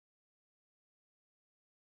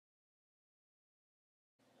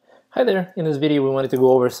Hi there. In this video, we wanted to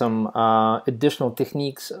go over some additional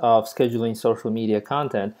techniques of scheduling social media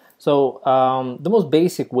content. So the most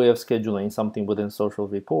basic way of scheduling something within Social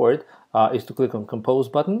Report is to click on Compose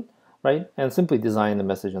button, right, and simply design the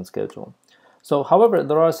message and schedule. So, however,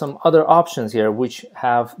 there are some other options here which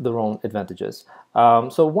have their own advantages.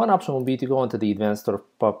 So one option will be to go into the Advanced sort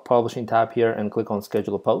of Publishing tab here and click on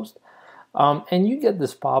Schedule a Post. And you get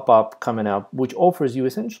this pop-up coming up which offers you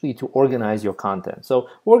essentially to organize your content. So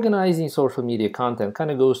organizing social media content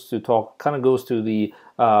kind of goes to the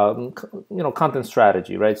content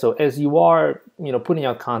strategy, right? So as you are putting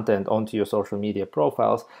out content onto your social media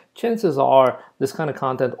profiles, chances are this kind of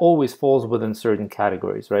content always falls within certain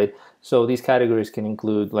categories, right? So these categories can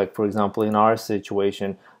include, like, for example, in our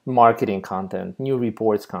situation, marketing content, new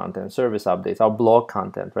reports content, service updates, our blog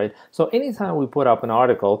content, right? So anytime we put up an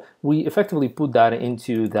article, we effectively put that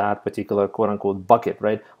into that particular quote-unquote bucket,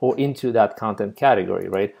 right? Or into that content category,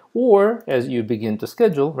 right? Or as you begin to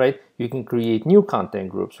schedule, right, you can create new content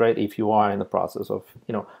groups, right, if you are in the process of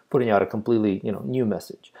putting out a completely new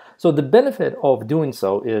message. So the benefit of doing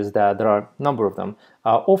so is that there are a number of them.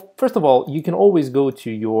 First of all, you can always go to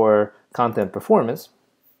your content performance.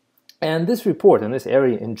 And this report and this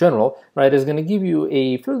area in general, right, is going to give you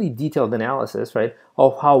a fairly detailed analysis, right,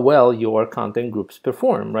 of how well your content groups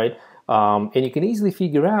perform, right? And you can easily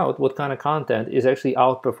figure out what kind of content is actually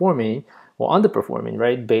outperforming or underperforming,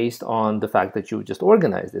 right, based on the fact that you just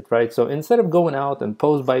organized it, right? So instead of going out and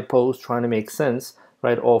post by post trying to make sense,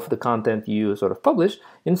 right, of the content you sort of publish,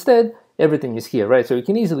 instead, everything is here, right? So you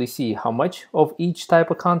can easily see how much of each type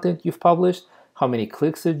of content you've published, how many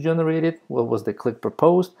clicks it generated, what was the click per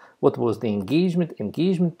post, what was the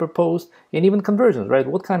engagement per post, and even conversions, right?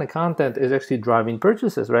 What kind of content is actually driving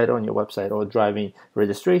purchases, right, on your website, or driving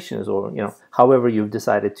registrations, or however you've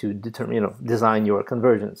decided to determine, design your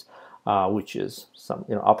conversions, which is some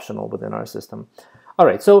optional within our system. All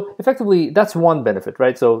right, so effectively that's one benefit,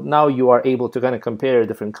 right? So now you are able to kind of compare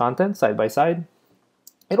different content side by side.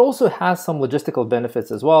 It also has some logistical benefits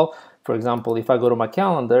as well. For example, if I go to my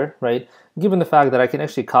calendar, right, given the fact that I can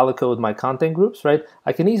actually color code my content groups, right,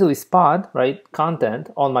 I can easily spot, right, content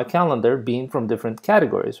on my calendar being from different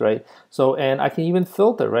categories, right? So, and I can even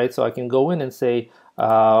filter, right? So I can go in and say,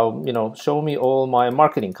 show me all my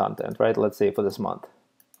marketing content, right? Let's say for this month.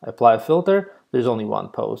 I apply a filter, there's only one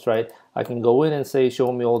post, right? I can go in and say,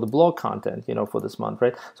 show me all the blog content, for this month,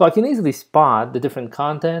 right? So I can easily spot the different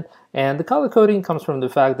content, and the color coding comes from the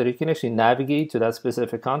fact that you can actually navigate to that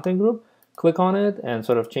specific content group, click on it, and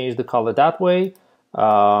sort of change the color that way.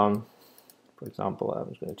 For example, I'm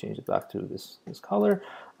just going to change it back to this color.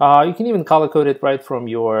 You can even color code it right from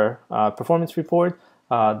your performance report.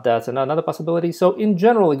 That's another possibility. So in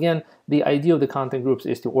general, again, the idea of the content groups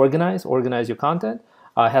is to organize your content.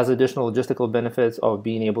 Has additional logistical benefits of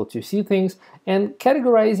being able to see things, and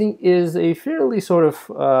categorizing is a fairly sort of,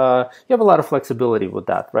 you have a lot of flexibility with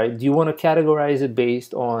that, right? Do you want to categorize it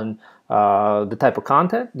based on the type of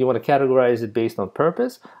content? Do you want to categorize it based on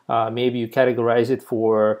purpose? Maybe you categorize it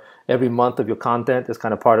for every month of your content as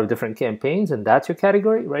kind of part of different campaigns, and that's your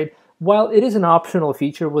category, right? While it is an optional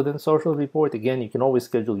feature within Social Report, again, you can always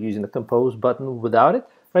schedule using the Compose button without it,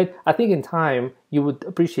 right? I think in time, you would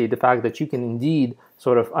appreciate the fact that you can indeed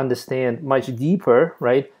sort of understand much deeper,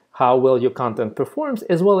 right, how well your content performs,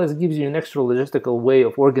 as well as gives you an extra logistical way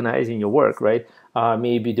of organizing your work, right?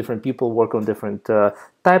 Maybe different people work on different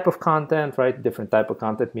type of content, right? Different type of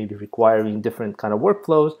content maybe requiring different kind of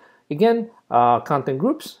workflows. Again, content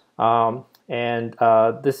groups. And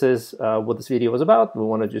this is what this video was about. We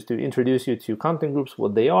wanted just to introduce you to content groups,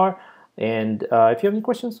 what they are. And if you have any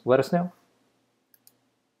questions, let us know.